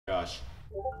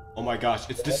Oh my gosh,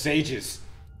 it's the sages.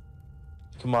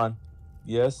 Come on.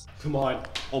 Yes. Come on.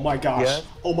 Oh my gosh. Yeah.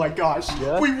 Oh my gosh.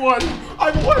 Yeah. We won.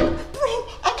 I won. Bro,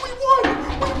 we won.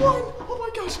 We won. Oh my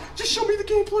gosh. Just show me the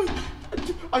gameplay.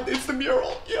 It's the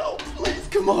mural. Yo, please.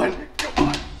 Come on. Come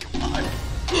on. Come on.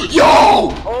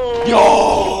 Yo! Oh.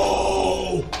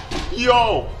 Yo!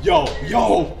 Yo! Yo!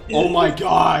 Yo! Oh my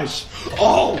gosh.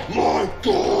 Oh my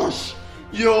gosh.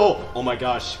 Yo! Oh my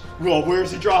gosh. Bro, where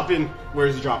is he dropping? Where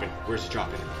is he dropping? Where's he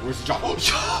dropping? Where's he dropping?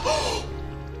 Oh,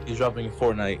 He's dropping in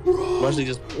Fortnite.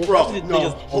 Bro, no,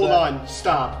 hold on,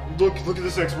 stop. Look at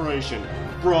this exploration.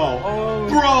 Bro.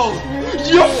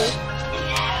 Yo!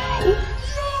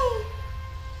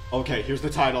 Okay, here's the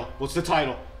title. What's the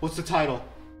title? What's the title?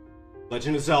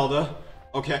 Legend of Zelda.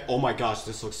 Okay, oh my gosh,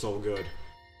 this looks so good.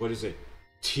 What is it?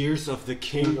 Tears of the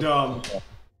Kingdom.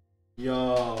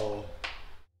 Yo.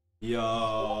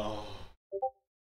 Yo.